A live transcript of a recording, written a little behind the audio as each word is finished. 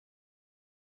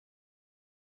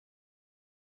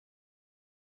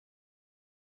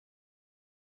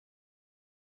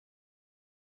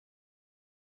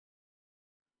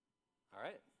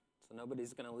So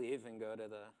nobody's going to leave and go to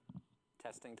the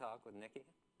testing talk with Nikki?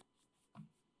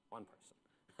 One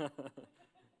person.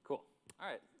 Cool. All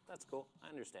right, that's cool. I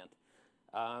understand.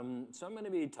 So I'm going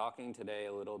to be talking today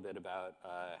a little bit about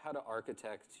how to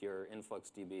architect your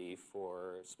InfluxDB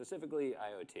for specifically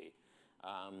IoT.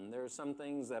 There are some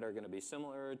things that are going to be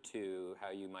similar to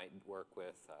how you might work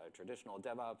with traditional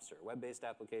DevOps or web-based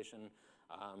application.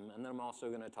 And then I'm also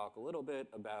going to talk a little bit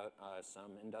about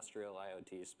some industrial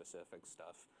IoT specific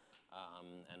stuff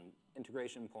and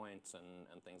integration points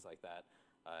and things like that.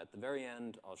 At the very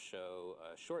end, I'll show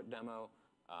a short demo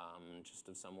just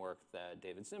of some work that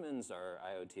David Simmons, our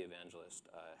IoT evangelist,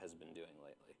 has been doing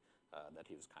lately that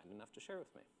he was kind enough to share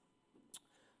with me.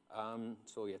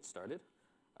 So we'll get started.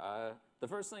 The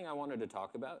first thing I wanted to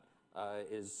talk about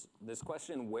is this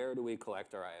question, where do we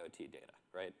collect our IoT data,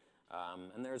 right?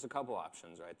 And there's a couple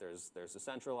options, right? There's a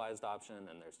centralized option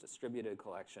and there's distributed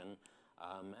collection.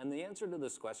 And the answer to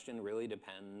this question really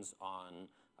depends on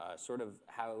sort of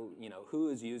how, who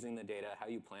is using the data, how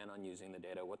you plan on using the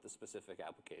data, what the specific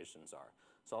applications are.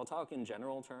 So I'll talk in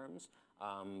general terms,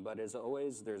 but as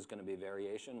always, there's going to be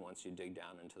variation once you dig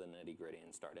down into the nitty-gritty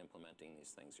and start implementing these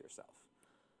things yourself.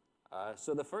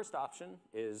 So the first option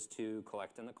is to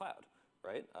collect in the cloud,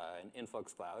 right? And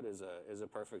Influx Cloud is a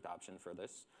perfect option for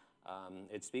this.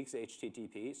 It speaks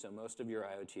HTTP, so most of your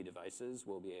IoT devices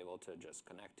will be able to just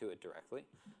connect to it directly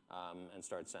and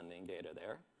start sending data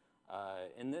there.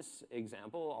 In this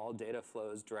example, all data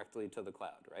flows directly to the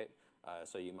cloud, right?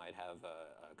 So you might have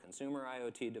a consumer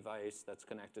IoT device that's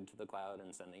connected to the cloud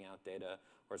and sending out data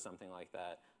or something like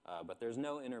that. But there's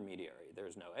no intermediary.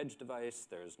 There's no edge device.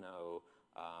 There's no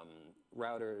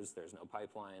routers. There's no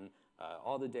pipeline.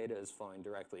 All the data is flowing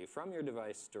directly from your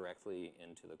device directly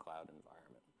into the cloud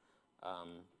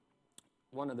environment.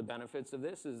 One of the benefits of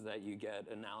this is that you get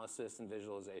analysis and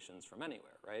visualizations from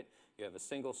anywhere, right? You have a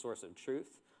single source of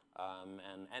truth.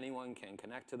 And anyone can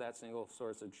connect to that single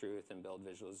source of truth and build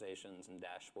visualizations and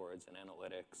dashboards and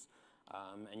analytics.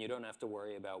 And you don't have to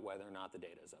worry about whether or not the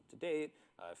data is up to date,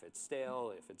 if it's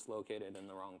stale, if it's located in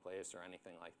the wrong place, or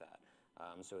anything like that.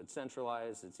 So it's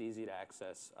centralized. It's easy to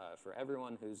access for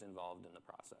everyone who's involved in the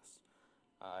process.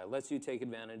 It lets you take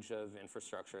advantage of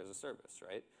infrastructure as a service,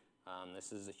 right?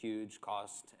 This is a huge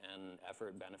cost and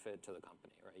effort benefit to the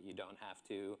company, right? You don't have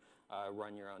to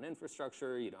run your own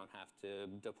infrastructure. You don't have to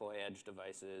deploy edge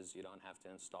devices. You don't have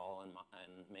to install and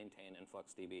maintain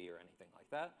InfluxDB or anything like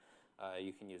that.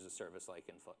 You can use a service like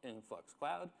Influx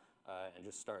Cloud and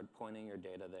just start pointing your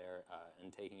data there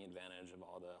and taking advantage of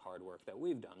all the hard work that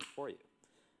we've done for you.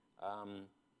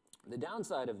 The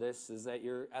downside of this is that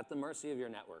you're at the mercy of your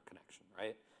network connection,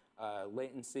 right?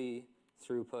 Latency,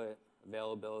 throughput,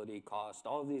 availability, cost,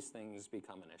 all of these things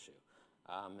become an issue.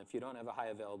 If you don't have a high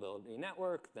availability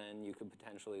network, then you could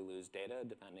potentially lose data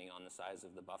depending on the size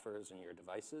of the buffers in your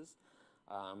devices.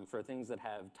 For things that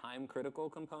have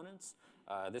time-critical components,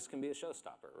 this can be a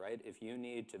showstopper, right? If you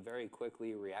need to very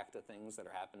quickly react to things that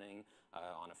are happening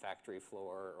on a factory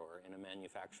floor or in a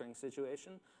manufacturing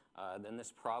situation, then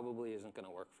this probably isn't going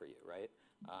to work for you, right?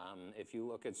 If you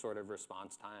look at sort of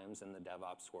response times in the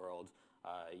DevOps world,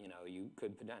 you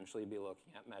could potentially be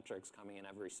looking at metrics coming in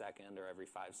every second or every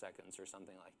 5 seconds or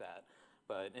something like that.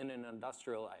 But in an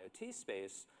industrial IoT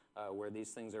space where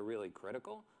these things are really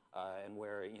critical and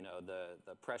where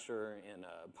the pressure in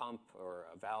a pump or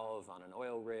a valve on an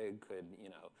oil rig could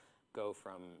go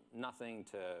from nothing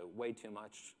to way too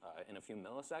much in a few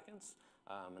milliseconds,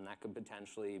 and that could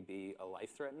potentially be a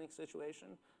life-threatening situation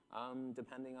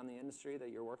depending on the industry that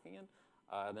you're working in.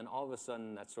 Then all of a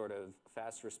sudden, that sort of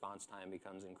fast response time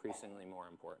becomes increasingly more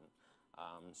important.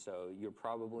 So you're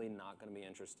probably not going to be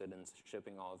interested in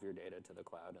shipping all of your data to the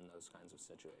cloud in those kinds of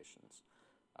situations.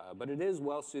 But it is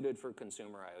well-suited for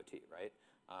consumer IoT, right?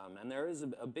 And there is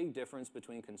a big difference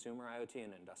between consumer IoT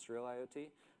and industrial IoT.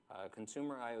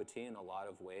 Consumer IoT, in a lot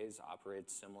of ways,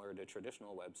 operates similar to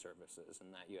traditional web services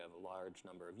in that you have a large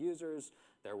number of users.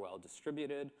 They're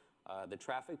well-distributed. The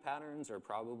traffic patterns are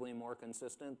probably more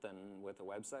consistent than with a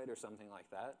website or something like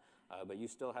that, but you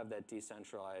still have that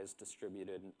decentralized,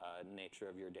 distributed nature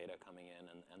of your data coming in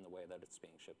and the way that it's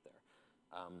being shipped there.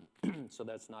 So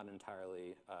that's not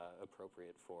entirely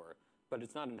appropriate for, but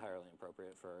it's not entirely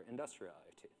appropriate for industrial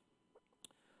IoT.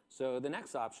 So the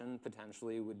next option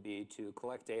potentially would be to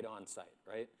collect data on site,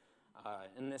 right?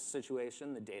 In this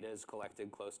situation, the data is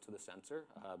collected close to the sensor,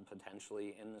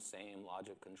 potentially in the same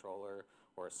logic controller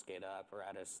or SCADA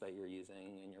apparatus that you're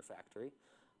using in your factory.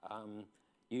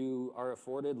 You are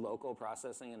afforded local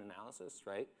processing and analysis,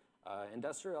 right?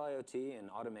 Industrial IoT and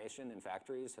automation in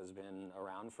factories has been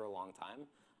around for a long time.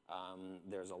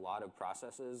 There's a lot of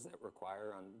processes that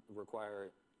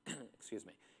require excuse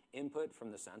me, input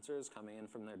from the sensors coming in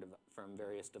from from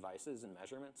various devices and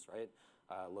measurements, right?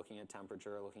 Looking at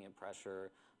temperature, looking at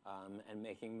pressure, and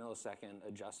making millisecond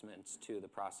adjustments to the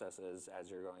processes as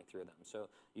you're going through them. So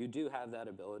you do have that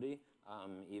ability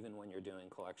even when you're doing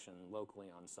collection locally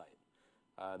on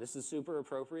site. This is super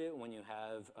appropriate when you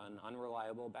have an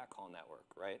unreliable backhaul network,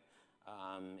 right?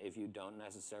 If you don't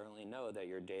necessarily know that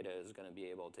your data is going to be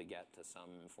able to get to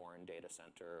some foreign data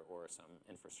center or some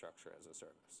infrastructure as a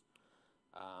service.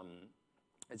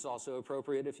 It's also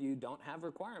appropriate if you don't have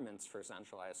requirements for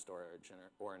centralized storage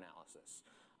or analysis.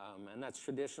 And that's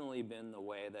traditionally been the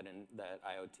way that, that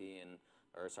IoT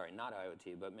not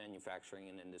IoT, but manufacturing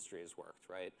and industry has worked,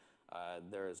 right?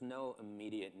 There is no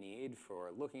immediate need for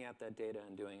looking at that data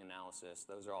and doing analysis.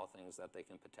 Those are all things that they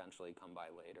can potentially come by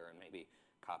later and maybe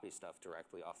copy stuff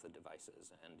directly off the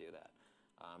devices and do that.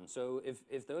 So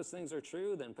if those things are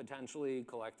true, then potentially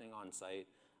collecting on site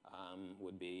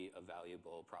would be a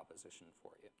valuable proposition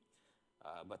for you.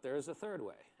 But there is a third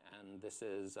way, and this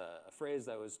is a phrase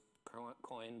that was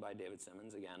coined by David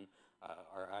Simmons, again,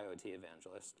 our IoT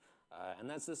evangelist, and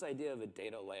that's this idea of a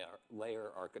data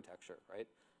layer architecture, right?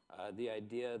 The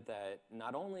idea that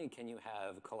not only can you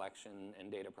have collection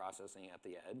and data processing at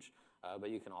the edge,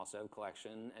 but you can also have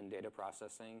collection and data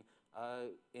processing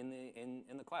in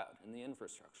the cloud, in the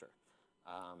infrastructure.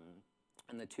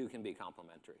 And the two can be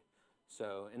complementary.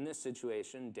 So in this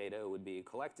situation, data would be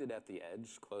collected at the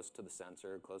edge, close to the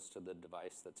sensor, close to the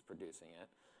device that's producing it.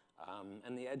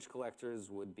 And the edge collectors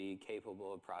would be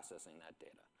capable of processing that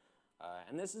data.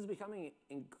 And this is becoming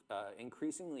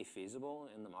increasingly feasible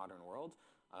in the modern world.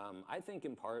 I think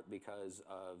in part because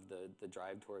of the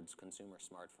drive towards consumer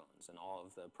smartphones and all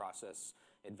of the process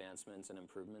advancements and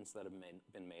improvements that have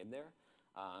been made there.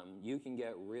 You can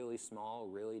get really small,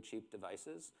 really cheap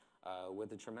devices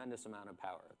with a tremendous amount of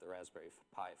power. The Raspberry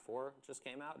Pi 4 just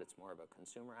came out. It's more of a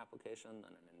consumer application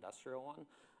than an industrial one.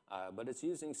 But it's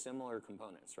using similar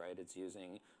components, right? It's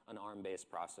using an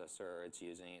ARM-based processor.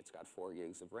 It's got 4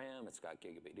 gigs of RAM. It's got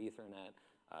gigabit Ethernet.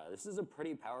 This is a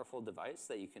pretty powerful device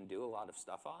that you can do a lot of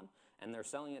stuff on, and they're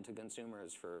selling it to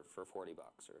consumers for $40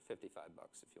 or $55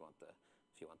 if you want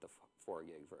the 4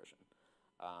 gig version.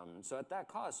 So at that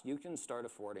cost, you can start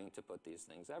affording to put these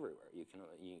things everywhere.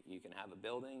 You can have a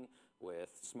building with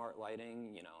smart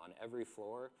lighting, on every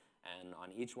floor, and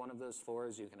on each one of those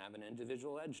floors, you can have an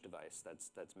individual edge device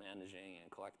that's managing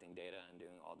and collecting data and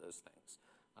doing all those things.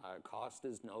 Cost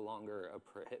is no longer a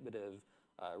prohibitive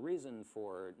reason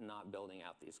for not building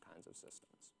out these kinds of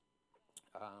systems.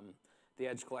 The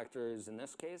edge collectors, in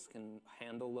this case, can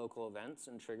handle local events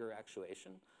and trigger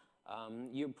actuation.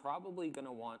 You're probably going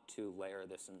to want to layer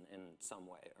this in some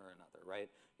way or another, right?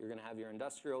 You're going to have your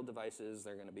industrial devices,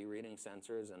 they're going to be reading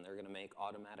sensors, and they're going to make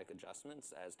automatic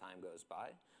adjustments as time goes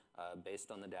by based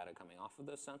on the data coming off of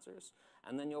those sensors.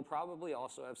 And then you'll probably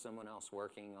also have someone else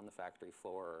working on the factory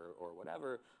floor or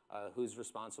whatever who's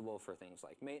responsible for things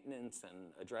like maintenance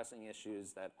and addressing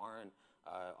issues that aren't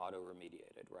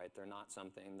auto-remediated, right? They're not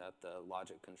something that the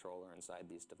logic controller inside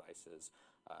these devices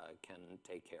can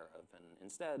take care of. And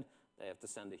instead, they have to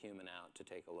send a human out to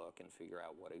take a look and figure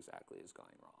out what exactly is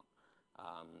going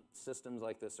wrong. Systems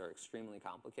like this are extremely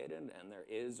complicated, and there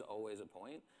is always a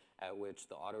point at which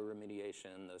the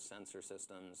auto-remediation, those sensor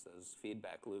systems, those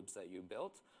feedback loops that you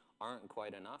built aren't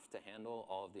quite enough to handle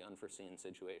all of the unforeseen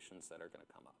situations that are going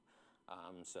to come up.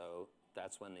 So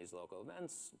that's when these local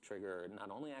events trigger not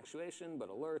only actuation, but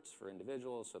alerts for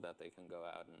individuals so that they can go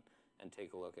out and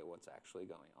take a look at what's actually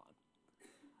going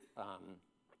on.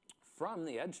 From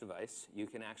the edge device, you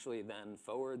can actually then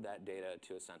forward that data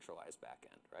to a centralized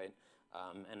backend, right?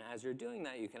 And as you're doing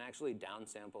that, you can actually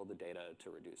downsample the data to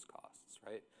reduce costs,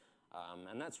 right?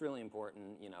 And that's really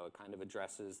important. It kind of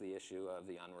addresses the issue of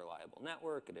the unreliable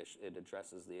network. It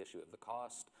addresses the issue of the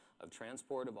cost of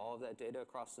transport of all of that data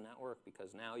across the network,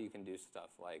 because now you can do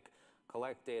stuff like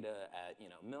collect data at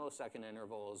millisecond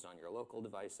intervals on your local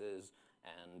devices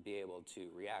and be able to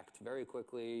react very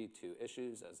quickly to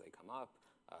issues as they come up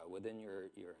within your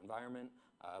environment,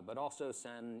 but also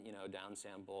send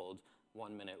downsampled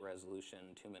 1-minute resolution,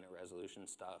 2-minute resolution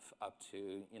stuff up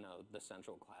to the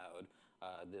central cloud,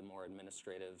 the more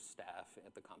administrative staff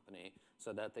at the company,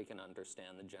 so that they can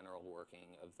understand the general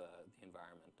working of the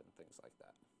environment and things like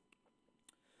that.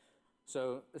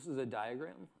 So this is a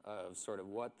diagram of sort of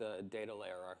what the data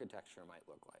layer architecture might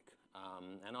look like.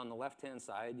 And on the left-hand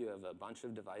side, you have a bunch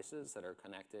of devices that are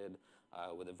connected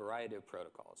with a variety of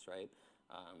protocols, right?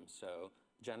 So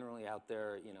generally out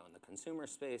there, in the consumer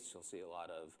space, you'll see a lot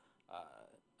of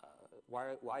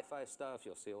Wi-Fi stuff.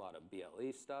 You'll see a lot of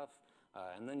BLE stuff.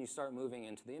 And then you start moving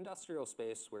into the industrial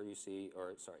space where you see,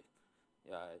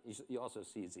 You also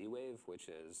see Z-Wave, which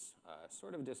is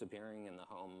sort of disappearing in the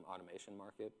home automation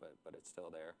market, but it's still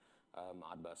there.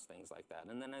 Modbus, things like that.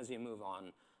 And then as you move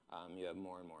on, you have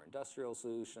more and more industrial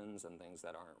solutions and things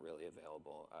that aren't really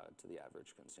available to the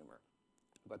average consumer.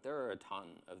 But there are a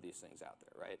ton of these things out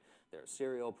there, right? There's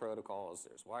serial protocols,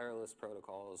 there's wireless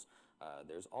protocols,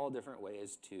 there's all different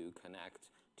ways to connect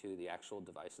to the actual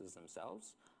devices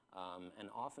themselves. And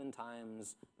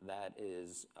oftentimes that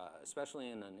is, especially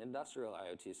in an industrial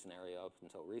IoT scenario up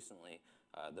until recently,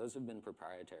 those have been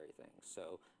proprietary things.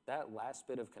 So that last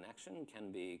bit of connection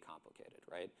can be complicated,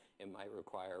 right? It might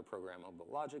require programmable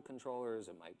logic controllers,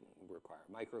 it might require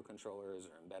microcontrollers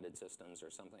or embedded systems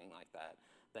or something like that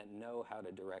that know how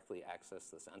to directly access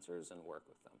the sensors and work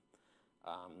with them.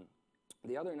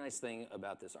 The other nice thing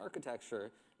about this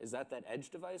architecture is that that edge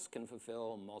device can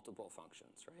fulfill multiple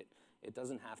functions, right? It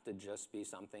doesn't have to just be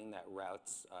something that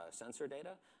routes sensor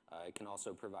data. It can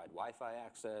also provide Wi-Fi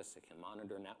access. It can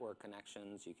monitor network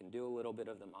connections. You can do a little bit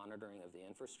of the monitoring of the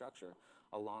infrastructure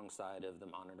alongside of the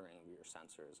monitoring of your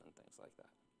sensors and things like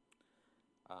that.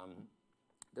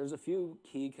 There's a few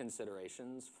key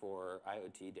considerations for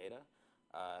IoT data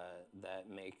that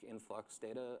make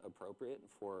InfluxData appropriate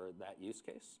for that use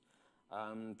case.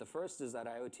 The first is that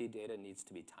IoT data needs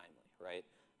to be timely, right?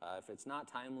 If it's not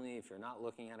timely, if you're not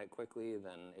looking at it quickly,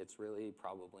 then it's really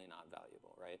probably not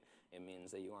valuable, right? It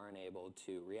means that you aren't able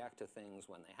to react to things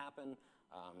when they happen,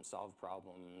 solve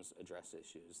problems, address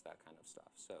issues, that kind of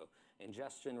stuff. So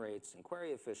ingestion rates and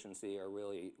query efficiency are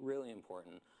really, really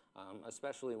important,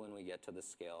 especially when we get to the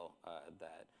scale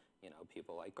that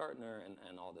people like Gartner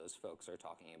and all those folks are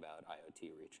talking about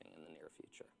IoT reaching in the near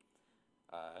future.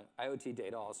 IoT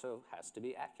data also has to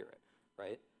be accurate,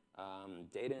 right?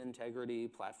 Data integrity,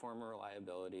 platform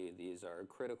reliability, these are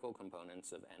critical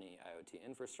components of any IoT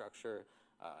infrastructure,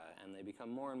 and they become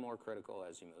more and more critical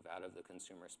as you move out of the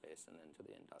consumer space and into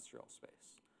the industrial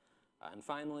space. And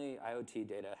finally, IoT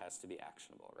data has to be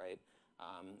actionable, right?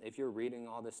 If you're reading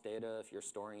all this data, if you're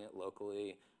storing it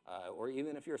locally, or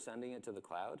even if you're sending it to the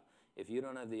cloud, if you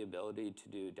don't have the ability to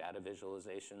do data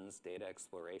visualizations, data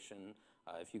exploration,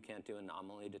 if you can't do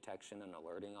anomaly detection and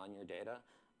alerting on your data,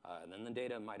 then the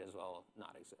data might as well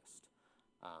not exist.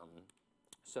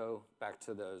 So back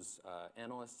to those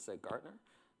analysts at Gartner.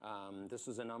 This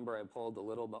was a number I pulled a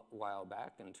little while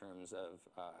back in terms of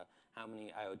how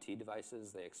many IoT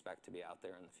devices they expect to be out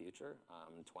there in the future.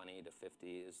 20 to 50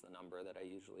 is the number that I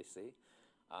usually see.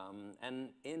 And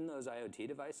in those IoT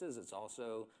devices, it's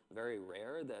also very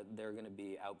rare that they're going to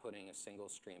be outputting a single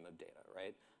stream of data,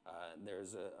 right?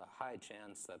 There's a high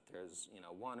chance that there's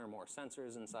one or more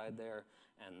sensors inside there,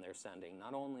 and they're sending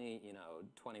not only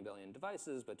 20 billion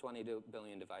devices, but 20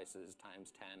 billion devices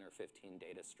times 10 or 15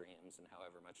 data streams, and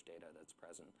however much data that's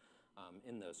present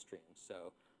in those streams.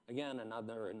 So again,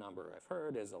 another number I've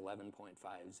heard is 11.5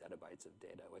 zettabytes of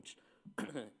data, which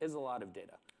is a lot of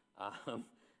data.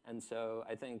 And so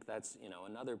I think that's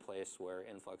another place where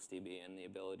InfluxDB and the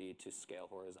ability to scale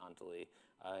horizontally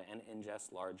and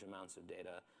ingest large amounts of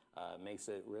data makes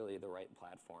it really the right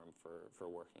platform for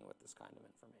working with this kind of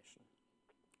information.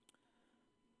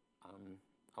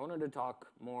 I wanted to talk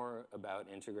more about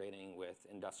integrating with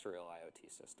industrial IoT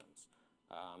systems.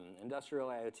 Industrial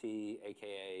IoT,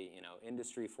 aka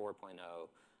Industry 4.0,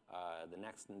 the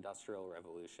next industrial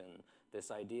revolution.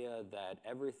 This idea that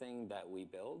everything that we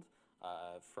build,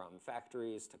 from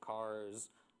factories to cars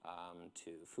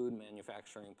to food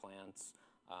manufacturing plants,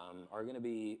 are going to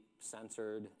be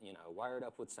censored, wired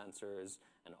up with sensors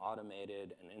and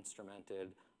automated and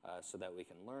instrumented so that we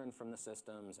can learn from the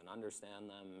systems and understand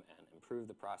them and improve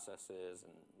the processes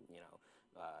and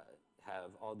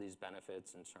have all these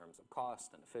benefits in terms of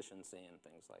cost and efficiency and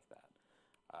things like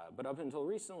that. But up until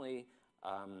recently,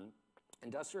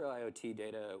 industrial IoT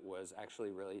data was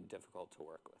actually really difficult to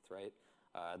work with, right?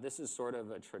 This is sort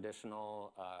of a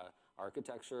traditional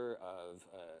architecture of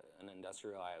an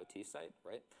industrial IoT site,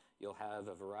 right? You'll have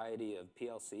a variety of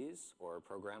PLCs, or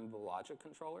programmable logic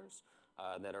controllers,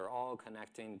 that are all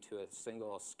connecting to a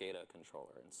single SCADA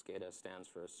controller. And SCADA stands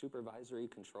for Supervisory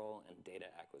Control and Data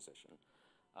Acquisition.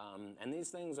 And these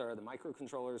things are the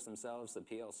microcontrollers themselves. The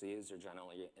PLCs are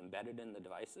generally embedded in the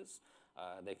devices.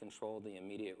 They control the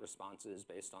immediate responses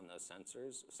based on those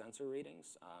sensor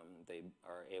readings. They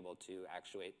are able to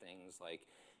actuate things like,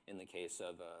 in the case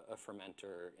of a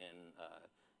fermenter in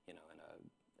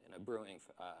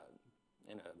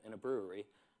a brewery,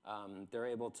 they're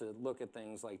able to look at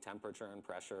things like temperature and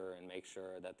pressure and make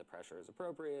sure that the pressure is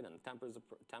appropriate and the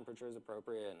temperature is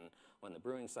appropriate. And when the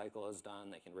brewing cycle is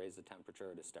done, they can raise the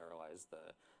temperature to sterilize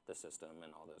the system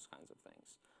and all those kinds of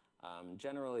things.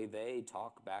 Generally, they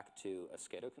talk back to a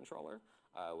SCADA controller,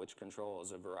 which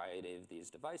controls a variety of these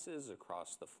devices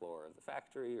across the floor of the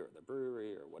factory or the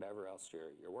brewery or whatever else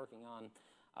you're working on.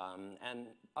 And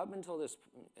up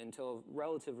until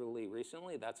relatively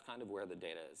recently, that's kind of where the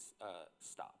data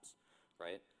stops,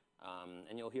 right?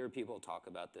 And you'll hear people talk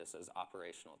about this as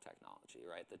operational technology,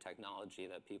 right? The technology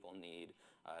that people need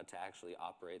to actually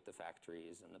operate the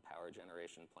factories and the power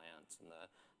generation plants and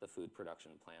the food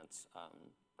production plants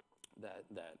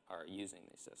that are using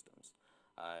these systems.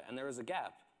 And there is a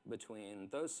gap between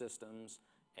those systems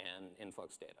and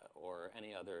InfluxData or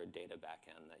any other data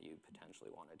backend that you potentially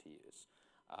wanted to use.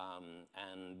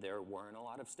 And there weren't a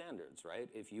lot of standards, right?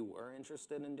 If you were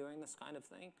interested in doing this kind of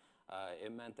thing,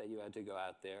 it meant that you had to go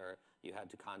out there, you had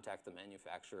to contact the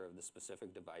manufacturer of the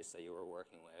specific device that you were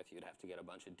working with, you'd have to get a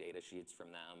bunch of data sheets from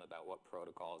them about what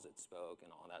protocols it spoke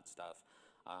and all that stuff.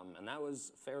 And that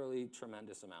was a fairly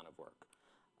tremendous amount of work.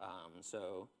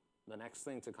 So the next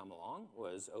thing to come along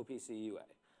was OPC UA.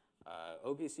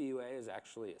 OPC UA is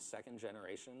actually a second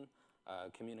generation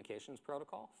communications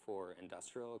protocol for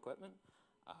industrial equipment.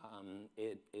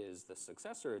 It is the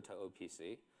successor to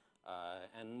OPC,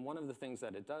 and one of the things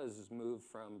that it does is move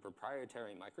from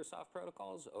proprietary Microsoft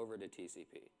protocols over to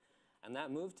TCP. And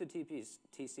that move to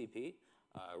TCP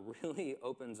really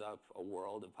opens up a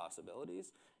world of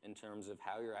possibilities in terms of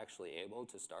how you're actually able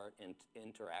to start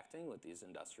interacting with these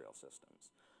industrial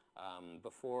systems.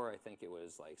 Before, I think it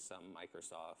was like some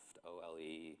Microsoft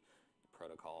OLE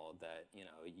protocol that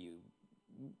you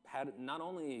had not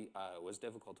only was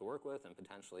difficult to work with and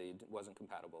potentially wasn't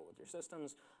compatible with your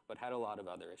systems, but had a lot of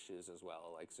other issues as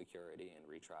well, like security and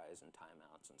retries and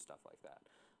timeouts and stuff like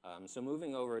that. So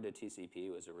moving over to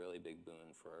TCP was a really big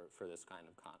boon for this kind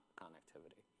of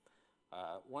connectivity.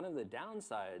 One of the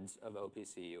downsides of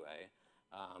OPC UA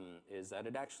is that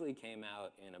it actually came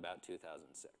out in about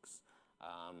 2006.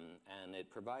 And it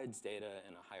provides data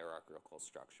in a hierarchical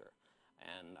structure.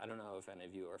 And I don't know if any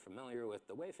of you are familiar with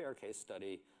the Wayfair case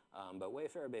study, but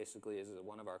Wayfair basically is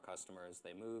one of our customers.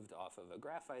 They moved off of a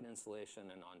graphite installation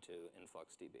and onto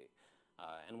InfluxDB.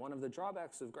 And one of the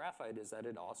drawbacks of graphite is that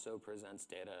it also presents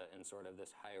data in sort of this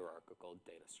hierarchical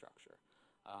data structure.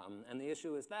 And the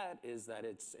issue with that is that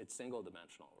it's single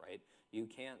dimensional, right? You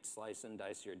can't slice and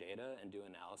dice your data and do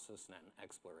analysis and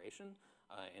exploration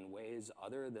in ways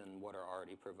other than what are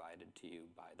already provided to you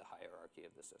by the hierarchy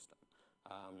of the system.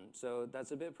 So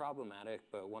that's a bit problematic,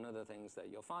 but one of the things that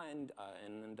you'll find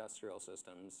in industrial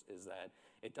systems is that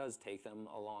it does take them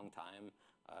a long time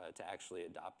to actually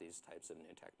adopt these types of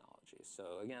new technologies.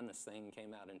 So again, this thing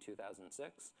came out in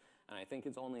 2006, and I think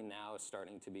it's only now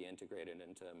starting to be integrated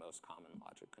into most common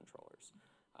logic controllers.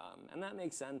 And that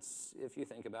makes sense if you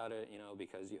think about it,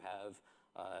 because you have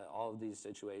all of these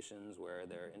situations where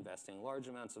they're investing large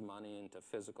amounts of money into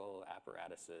physical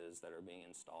apparatuses that are being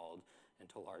installed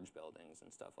into large buildings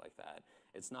and stuff like that.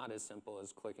 It's not as simple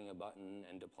as clicking a button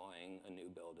and deploying a new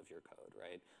build of your code,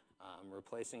 right?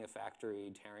 Replacing a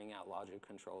factory, tearing out logic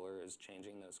controllers,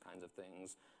 changing those kinds of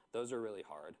things, those are really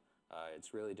hard.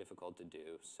 It's really difficult to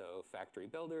do. So factory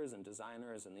builders and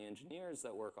designers and the engineers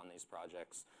that work on these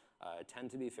projects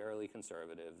tend to be fairly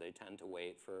conservative. They tend to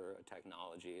wait for a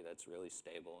technology that's really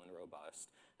stable and robust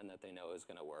and that they know is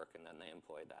going to work, and then they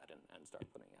employ that and start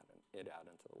putting it out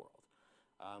into the world.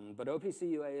 But OPC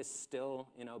UA is still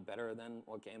better than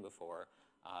what came before,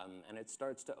 and it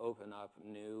starts to open up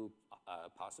new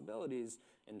possibilities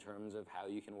in terms of how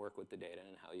you can work with the data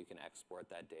and how you can export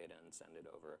that data and send it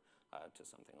over to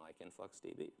something like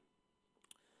InfluxDB.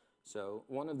 So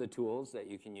one of the tools that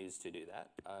you can use to do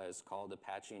that is called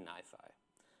Apache NiFi.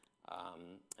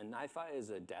 And NiFi is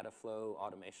a data flow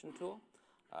automation tool.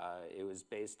 It was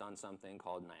based on something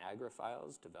called Niagara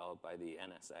files developed by the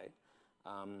NSA.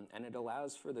 And it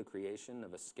allows for the creation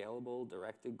of a scalable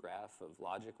directed graph of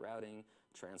logic routing,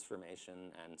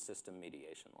 transformation, and system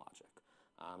mediation logic.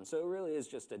 So it really is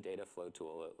just a data flow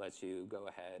tool. It lets you go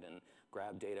ahead and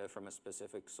grab data from a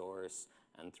specific source,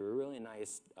 and through a really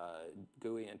nice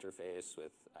GUI interface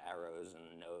with arrows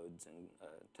and nodes and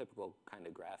a typical kind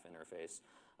of graph interface,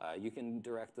 you can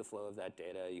direct the flow of that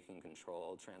data. You can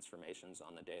control transformations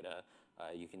on the data.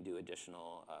 You can do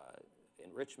additional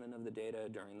enrichment of the data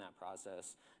during that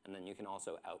process, and then you can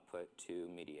also output to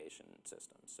mediation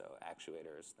systems, so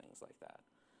actuators, things like that.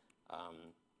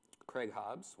 Craig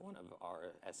Hobbs, one of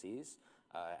our SEs,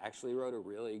 actually wrote a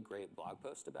really great blog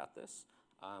post about this.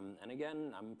 And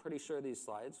again, I'm pretty sure these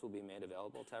slides will be made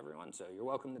available to everyone, so you're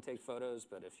welcome to take photos,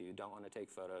 but if you don't want to take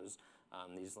photos,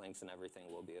 these links and everything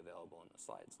will be available in the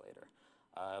slides later.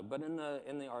 But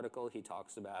in the article, he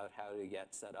talks about how to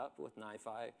get set up with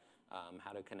NiFi,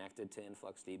 how to connect it to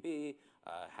InfluxDB,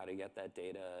 how to get that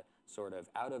data sort of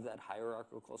out of that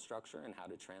hierarchical structure and how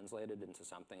to translate it into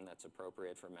something that's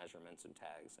appropriate for measurements and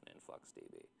tags in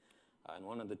InfluxDB. And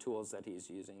one of the tools that he's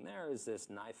using there is this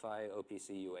NiFi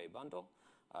OPC UA bundle,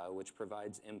 which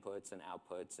provides inputs and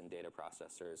outputs and data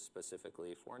processors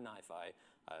specifically for NiFi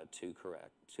to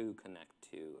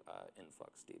connect to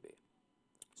InfluxDB.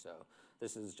 So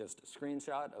this is just a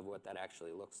screenshot of what that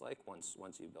actually looks like once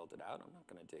you build it out. I'm not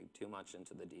going to dig too much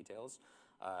into the details.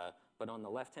 But on the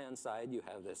left-hand side, you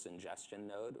have this ingestion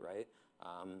node, right?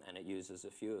 And it uses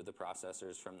a few of the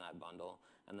processors from that bundle.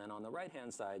 And then on the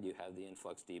right-hand side, you have the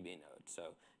InfluxDB node.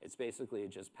 So it's basically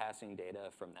just passing data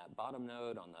from that bottom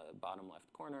node on the bottom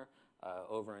left corner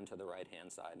over into the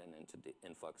right-hand side and into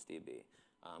InfluxDB,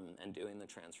 and doing the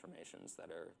transformations that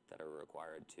are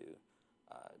required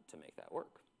to make that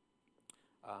work.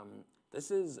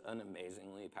 This is an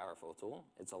amazingly powerful tool.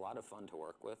 It's a lot of fun to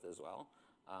work with as well.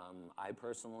 I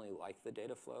personally like the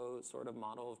data flow sort of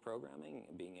model of programming,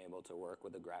 being able to work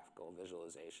with a graphical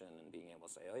visualization and being able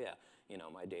to say, oh yeah,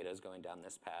 my data is going down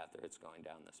this path or it's going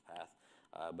down this path.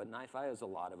 But NiFi has a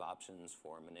lot of options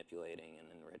for manipulating and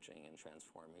enriching and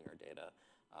transforming your data.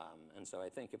 And so I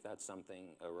think if that's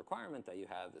a requirement that you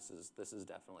have, this is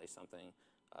definitely something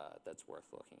that's worth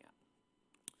looking at.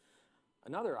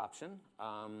 Another option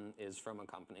is from a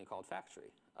company called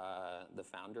Factory. The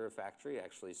founder of Factory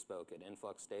actually spoke at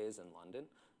InfluxDays in London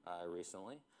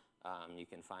recently. You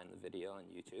can find the video on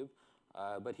YouTube.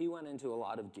 But he went into a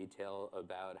lot of detail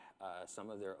about some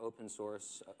of their open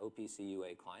source OPC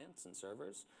UA clients and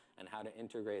servers and how to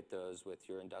integrate those with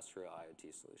your industrial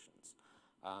IoT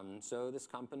solutions. So this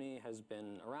company has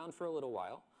been around for a little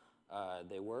while.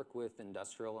 They work with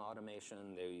industrial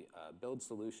automation. They build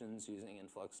solutions using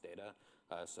InfluxData.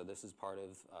 So this is part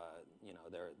of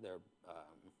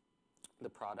the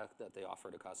product that they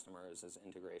offer to customers is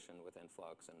integration with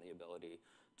Influx and the ability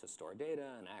to store data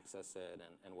and access it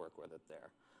and work with it there.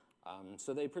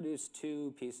 So they produce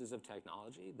two pieces of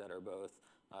technology that are both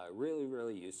really,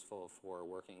 really useful for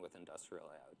working with industrial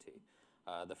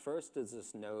IoT. The first is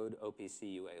this Node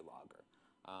OPC UA logger.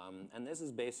 And this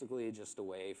is basically just a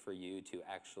way for you to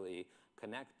actually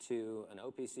connect to an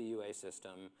OPC UA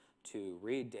system to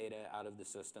read data out of the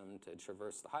system, to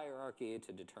traverse the hierarchy,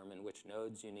 to determine which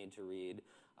nodes you need to read,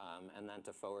 and then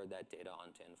to forward that data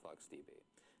onto InfluxDB.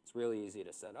 It's really easy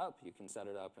to set up. You can set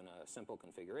it up in a simple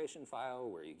configuration file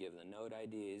where you give the node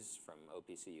IDs from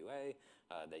OPC UA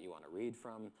that you want to read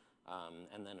from,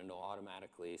 and then it'll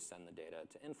automatically send the data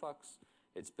to Influx.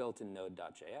 It's built in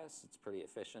Node.js. It's pretty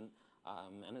efficient.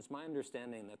 And it's my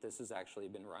understanding that this has actually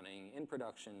been running in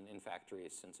production in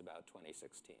factories since about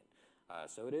 2016.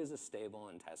 So it is a stable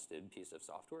and tested piece of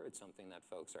software. It's something that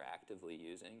folks are actively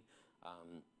using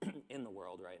in the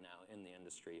world right now in the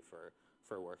industry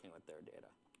for working with their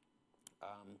data.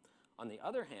 On the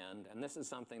other hand, and this is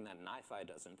something that NiFi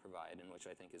doesn't provide and which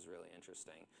I think is really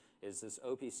interesting, is this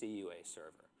OPC UA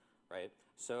server. Right?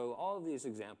 So all of these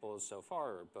examples so far,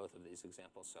 or both of these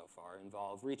examples so far,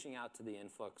 involve reaching out to the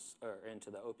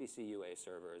into the OPC UA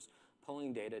servers,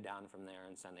 pulling data down from there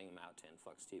and sending them out to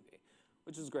InfluxDB,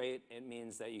 which is great. It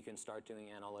means that you can start doing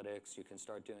analytics, you can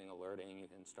start doing alerting, you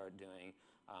can start doing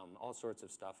all sorts of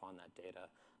stuff on that data.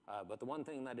 But the one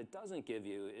thing that it doesn't give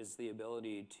you is the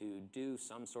ability to do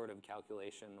some sort of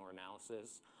calculation or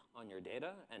analysis on your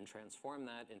data and transform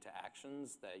that into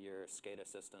actions that your SCADA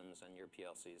systems and your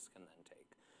PLCs can then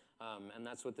take. And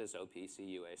that's what this OPC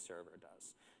UA server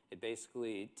does. It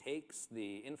basically takes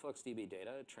the InfluxDB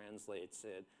data, translates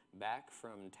it back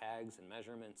from tags and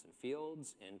measurements and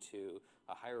fields into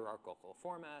a hierarchical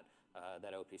format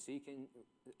that OPC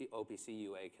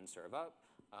UA can serve up,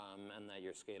 and that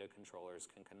your SCADA controllers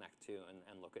can connect to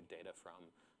and look at data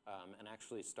from, and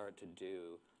actually start to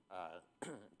do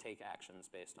take actions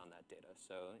based on that data.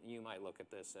 So you might look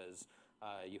at this as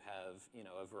you have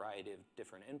a variety of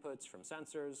different inputs from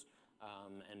sensors,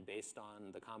 and based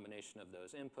on the combination of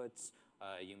those inputs,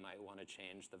 you might want to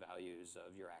change the values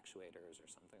of your actuators or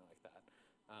something like that.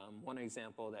 One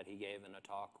example that he gave in a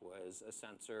talk was a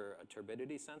sensor, a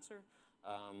turbidity sensor,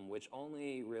 which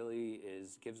only really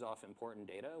gives off important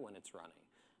data when it's running.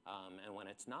 And when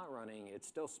it's not running, it's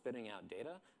still spitting out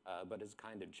data, but it's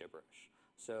kind of gibberish.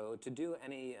 So to do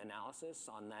any analysis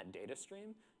on that data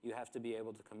stream, you have to be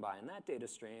able to combine that data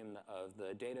stream of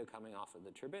the data coming off of the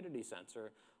turbidity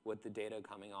sensor with the data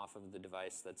coming off of the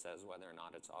device that says whether or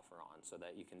not it's off or on, so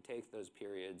that you can take those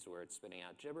periods where it's spitting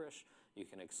out gibberish, you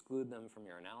can exclude them from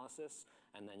your analysis,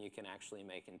 and then you can actually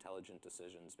make intelligent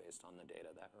decisions based on the data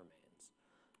that remains.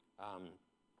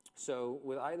 So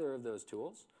with either of those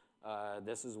tools,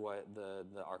 this is what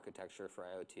the architecture for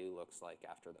IoT looks like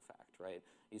after the fact, right?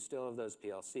 You still have those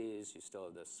PLCs, you still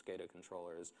have those SCADA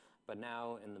controllers, but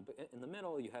now in the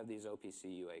middle you have these OPC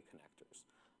UA connectors.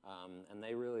 And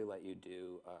they really let you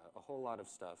do a whole lot of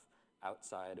stuff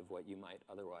outside of what you might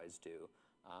otherwise do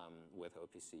with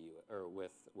OPC UA, or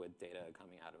with data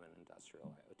coming out of an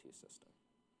industrial IoT system.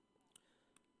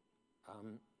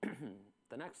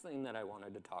 The next thing that I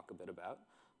wanted to talk a bit about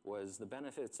was the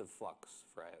benefits of Flux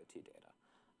for IoT data.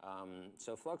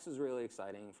 So Flux is really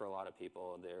exciting for a lot of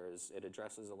people. It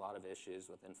addresses a lot of issues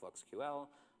with InfluxQL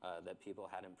that people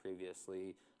hadn't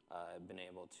previously been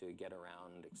able to get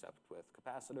around except with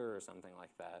capacitor or something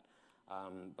like that.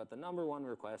 But the number one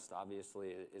request, obviously,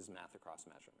 is math across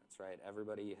measurements, right?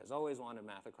 Everybody has always wanted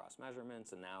math across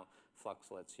measurements, and now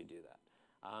Flux lets you do that.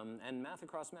 And math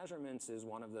across measurements is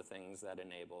one of the things that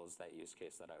enables that use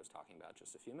case that I was talking about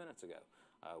just a few minutes ago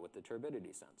with the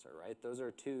turbidity sensor, right? Those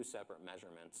are two separate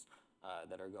measurements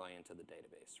that are going into the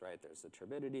database, right? There's the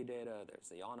turbidity data, there's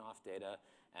the on-off data,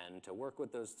 and to work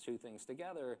with those two things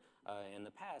together, in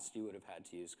the past, you would have had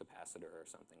to use capacitor or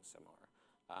something similar.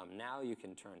 Now you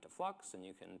can turn to Flux, and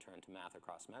you can turn to math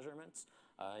across measurements,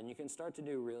 and you can start to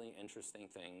do really interesting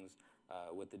things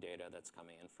with the data that's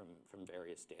coming in from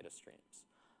various data streams.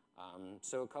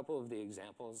 So a couple of the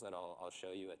examples that I'll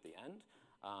show you at the end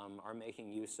are making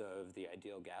use of the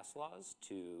ideal gas laws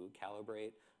to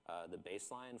calibrate the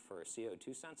baseline for CO2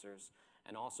 sensors,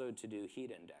 and also to do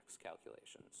heat index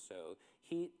calculations. So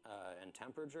heat and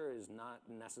temperature is not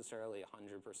necessarily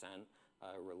 100%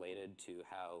 related to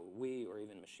how we or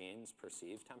even machines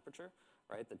perceive temperature,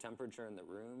 right? The temperature in the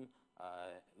room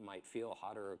might feel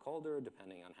hotter or colder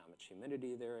depending on how much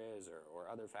humidity there is, or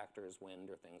other factors, wind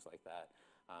or things like that.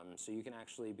 So you can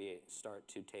actually start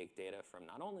to take data from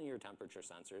not only your temperature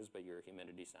sensors, but your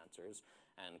humidity sensors,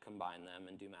 and combine them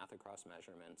and do math across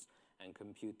measurements and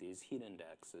compute these heat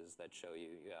indexes that show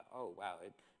you, yeah, oh, wow,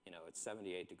 it's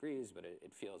 78 degrees, but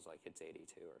it feels like it's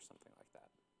 82 or something like that.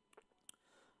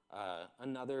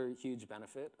 Another huge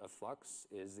benefit of Flux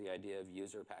is the idea of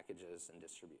user packages and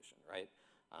distribution, right?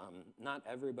 Not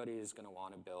everybody is going to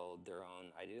want to build their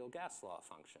own ideal gas law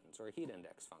functions or heat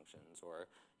index functions, or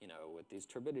with these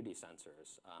turbidity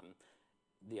sensors.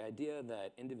 The idea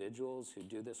that individuals who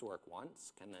do this work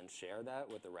once can then share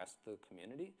that with the rest of the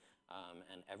community,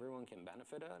 and everyone can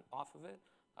benefit off of it,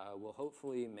 will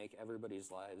hopefully make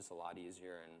everybody's lives a lot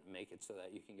easier and make it so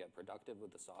that you can get productive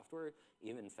with the software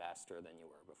even faster than you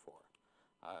were before.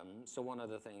 So one of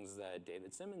the things that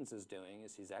David Simmons is doing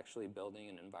is he's actually building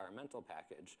an environmental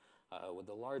package with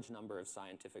a large number of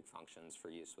scientific functions for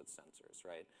use with sensors,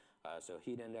 right? So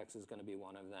heat index is going to be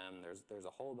one of them. There's a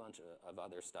whole bunch of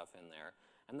other stuff in there.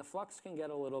 And the Flux can get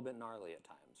a little bit gnarly at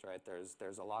times, right?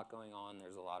 There's a lot going on.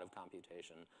 There's a lot of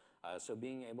computation. So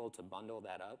being able to bundle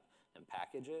that up and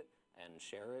package it and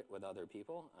share it with other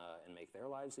people and make their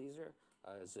lives easier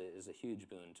is a huge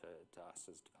boon to us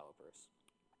as developers.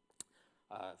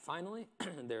 Finally,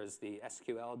 there's the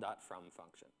SQL.from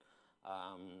function.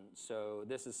 So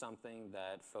this is something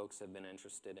that folks have been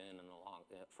interested in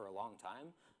for a long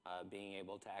time, being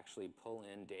able to actually pull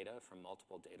in data from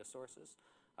multiple data sources.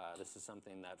 This is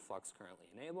something that Flux currently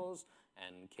enables,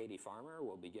 and Katie Farmer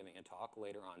will be giving a talk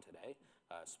later on today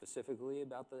specifically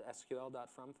about the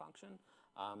SQL.from function.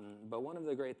 But one of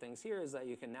the great things here is that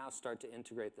you can now start to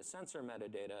integrate the sensor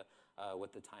metadata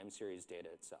with the time series data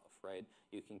itself, right?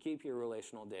 You can keep your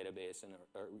relational database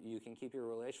or you can keep your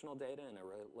relational data in a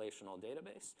relational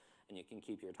database, and you can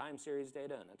keep your time series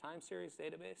data in a time series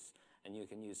database, and you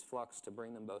can use Flux to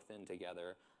bring them both in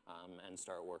together and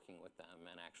start working with them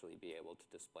and actually be able to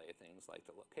display things like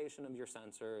the location of your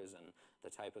sensors and the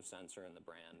type of sensor and the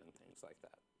brand and things like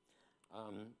that.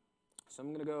 So I'm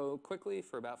going to go quickly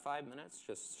for about 5 minutes,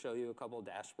 just show you a couple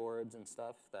dashboards and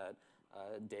stuff that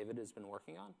David has been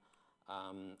working on.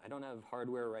 I don't have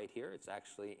hardware right here. It's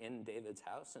actually in David's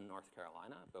house in North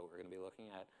Carolina, but we're going to be looking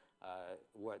at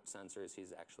what sensors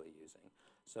he's actually using.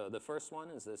 So the first one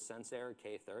is the Sensair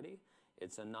K30.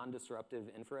 It's a non-disruptive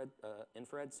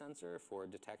infrared sensor for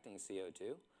detecting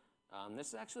CO2. This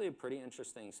is actually a pretty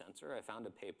interesting sensor. I found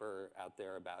a paper out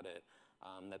there about it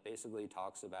that basically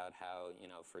talks about how,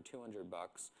 for $200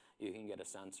 you can get a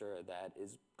sensor that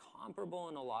is comparable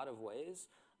in a lot of ways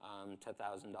to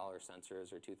 $1,000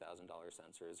 sensors or $2,000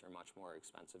 sensors or much more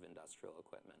expensive industrial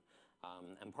equipment.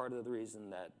 And part of the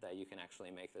reason that you can actually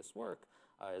make this work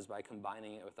is by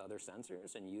combining it with other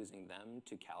sensors and using them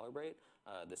to calibrate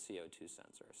the CO2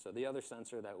 sensor. So the other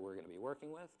sensor that we're going to be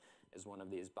working with is one of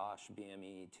these Bosch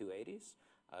BME 280s.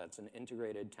 It's an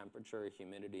integrated temperature,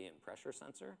 humidity, and pressure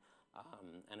sensor.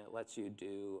 And it lets you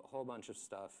do a whole bunch of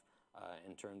stuff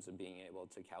in terms of being able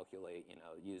to calculate,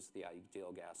 use the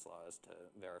ideal gas laws to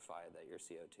verify that your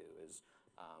CO2 is,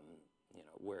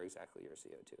 where exactly your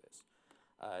CO2 is.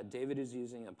 David is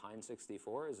using a Pine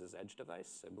 64 as his edge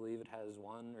device. I believe it has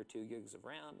 1 or 2 gigs of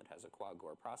RAM. It has a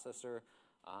quad-core processor,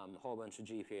 a whole bunch of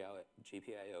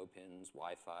GPIO pins,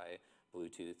 Wi-Fi,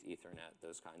 Bluetooth, Ethernet,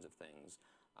 those kinds of things.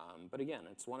 But again,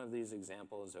 it's one of these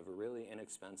examples of a really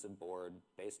inexpensive board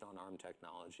based on ARM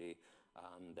technology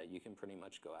that you can pretty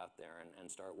much go out there and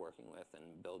start working with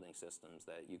and building systems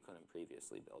that you couldn't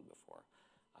previously build before.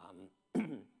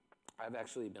 I've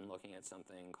actually been looking at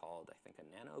something called, I think, a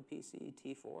Nano PC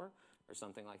T4 or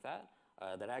something like that,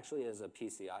 that actually has a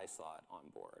PCI slot on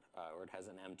board, or it has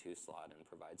an M2 slot and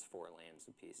provides 4 lanes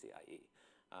of PCIe.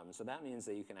 So that means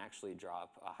that you can actually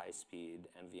drop a high-speed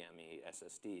NVMe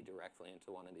SSD directly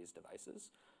into one of these devices.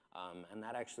 And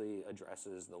that actually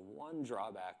addresses the one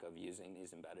drawback of using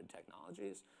these embedded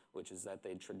technologies, which is that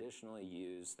they traditionally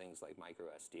use things like micro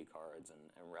SD cards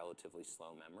and relatively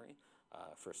slow memory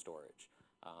for storage.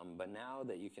 But now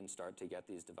that you can start to get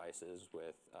these devices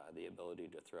with the ability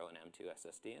to throw an M2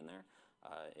 SSD in there,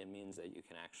 it means that you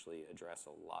can actually address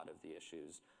a lot of the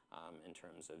issues in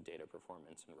terms of data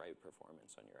performance and write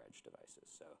performance on your edge devices.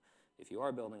 So if you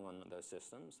are building one of those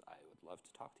systems, I would love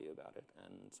to talk to you about it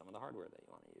and some of the hardware that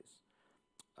you want to use.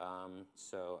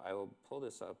 So I will pull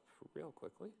this up real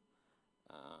quickly.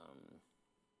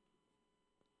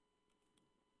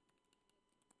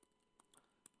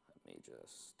 Let me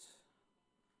just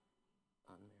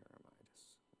unmirror my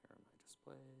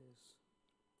displays.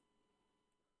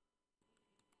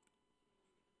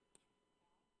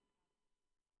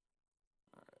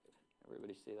 All right,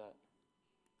 everybody see that?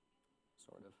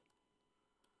 Sort of.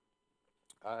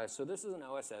 So this is an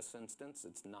OSS instance.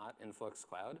 It's not Influx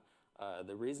Cloud.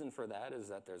 The reason for that is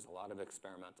that there's a lot of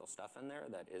experimental stuff in there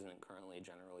that isn't currently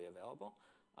generally available.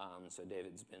 So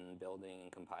David's been building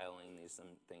and compiling these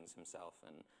things himself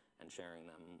and sharing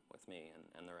them with me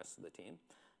and the rest of the team.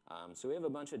 So we have a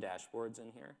bunch of dashboards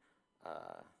in here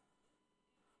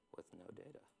with no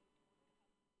data.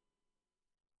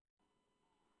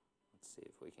 Let's see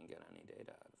if we can get any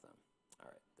data out of them. All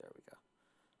right, there we go.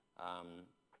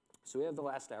 So we have the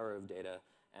last hour of data.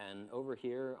 And over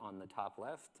here on the top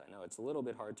left, I know it's a little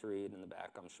bit hard to read in the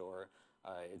back, I'm sure,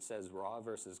 it says raw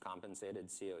versus compensated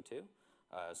CO2.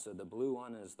 So the blue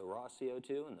one is the raw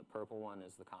CO2, and the purple one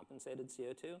is the compensated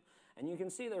CO2. And you can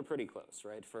see they're pretty close,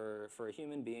 right? For a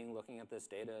human being looking at this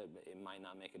data, it might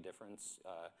not make a difference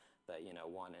that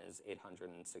one is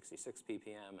 866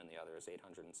 ppm and the other is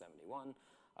 871.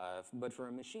 But for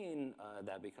a machine,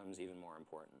 that becomes even more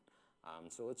important.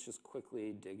 So let's just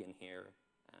quickly dig in here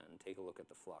and take a look at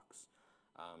the flux.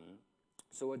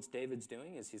 So what David's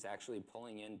doing is he's actually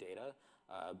pulling in data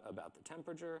about the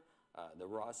temperature, the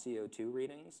raw CO2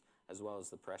 readings, as well as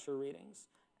the pressure readings.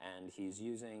 And he's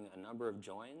using a number of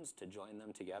joins to join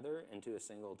them together into a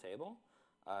single table.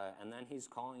 And then he's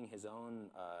calling his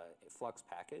own flux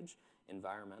package,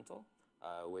 environmental,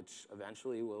 which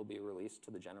eventually will be released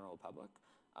to the general public,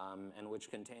 and which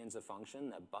contains a function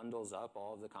that bundles up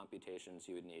all of the computations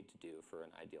you would need to do for an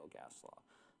ideal gas law.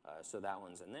 So that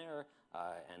one's in there,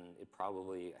 and it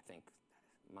probably, I think,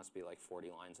 must be like 40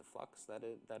 lines of flux that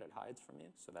it hides from you,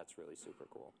 so that's really super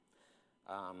cool.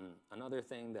 Another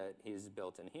thing that he's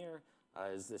built in here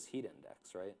is this heat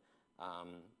index, right?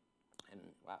 And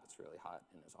wow, it's really hot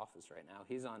in his office right now.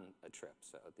 He's on a trip,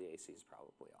 so the AC is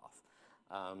probably off.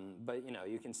 But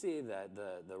you can see that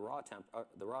the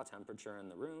raw temperature in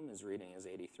the room is reading as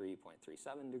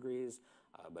 83.37 degrees,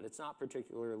 but it's not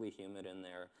particularly humid in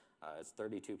there. It's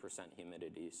 32%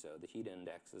 humidity, so the heat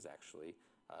index is actually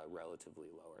relatively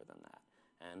lower than that.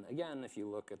 And again, if you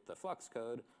look at the flux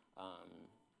code,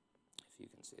 if you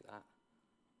can see that,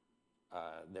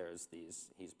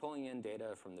 he's pulling in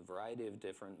data from the variety of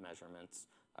different measurements.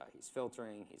 He's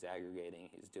filtering, he's aggregating,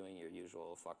 he's doing your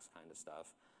usual flux kind of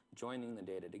stuff, joining the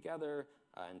data together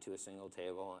into a single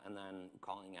table, and then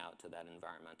calling out to that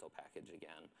environmental package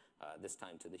again, this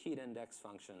time to the heat index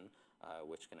function,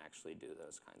 which can actually do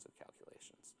those kinds of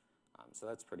calculations. So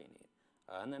that's pretty neat.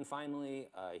 And then finally,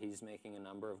 he's making a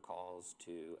number of calls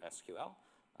to SQL,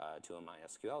 to a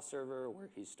MySQL server, where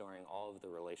he's storing all of the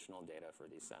relational data for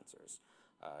these sensors.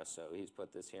 So he's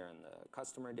put this here in the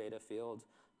customer data field.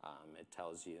 It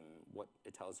tells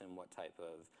him what type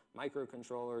of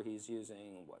microcontroller he's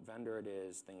using, what vendor it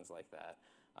is, things like that.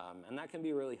 And that can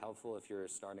be really helpful if you're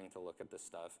starting to look at this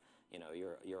stuff.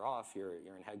 You're off, you're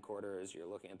in headquarters, you're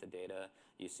looking at the data,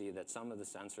 you see that some of the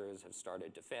sensors have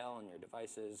started to fail on your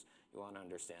devices. You want to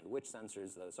understand which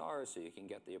sensors those are so you can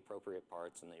get the appropriate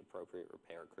parts and the appropriate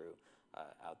repair crew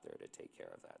out there to take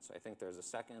care of that. So I think there's a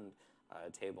second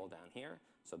table down here.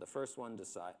 So the first one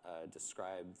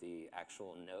described the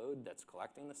actual node that's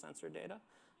collecting the sensor data,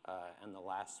 and the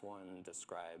last one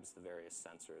describes the various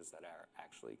sensors that are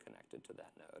actually connected to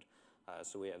that node.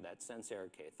 So we have that Sensair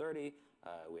K30,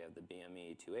 we have the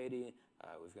BME 280,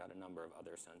 we've got a number of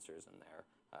other sensors in there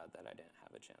that I didn't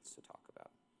have a chance to talk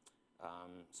about.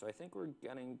 So I think we're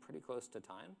getting pretty close to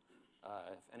time.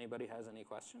 If anybody has any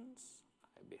questions,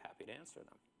 I'd be happy to answer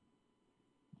them.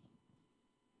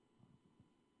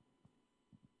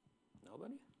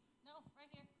 Nobody? No,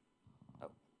 right here.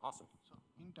 Oh, awesome. So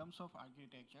in terms of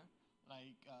architecture,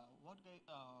 like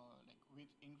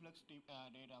with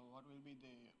InfluxData, what will be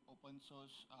the open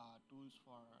source tools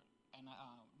for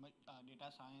data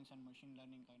science and machine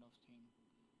learning kind of thing?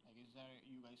 Like, is there,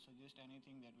 you guys suggest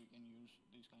anything that we can use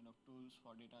these kind of tools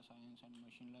for data science and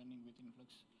machine learning with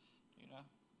InfluxData?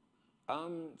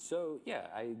 So yeah,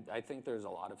 I think there's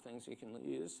a lot of things you can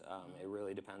use. It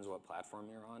really depends what platform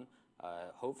you're on.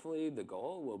 Hopefully the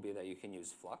goal will be that you can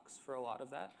use Flux for a lot of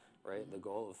that, right? The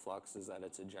goal of Flux is that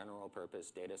it's a general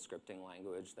purpose data scripting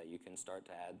language that you can start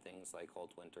to add things like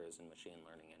Holt Winters and machine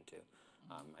learning into.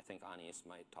 I think Anis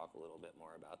might talk a little bit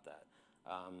more about that.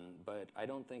 But I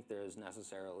don't think there's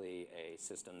necessarily a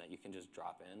system that you can just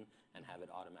drop in and have it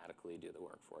automatically do the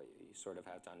work for you. You sort of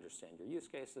have to understand your use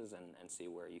cases and see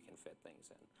where you can fit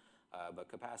things in.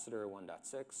 But Capacitor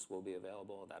 1.6 will be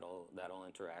available. That'll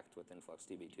interact with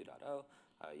InfluxDB 2.0.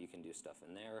 You can do stuff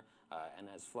in there. And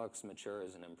as Flux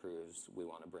matures and improves, we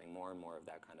want to bring more and more of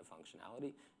that kind of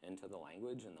functionality into the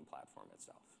language and the platform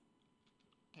itself.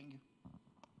 Thank you.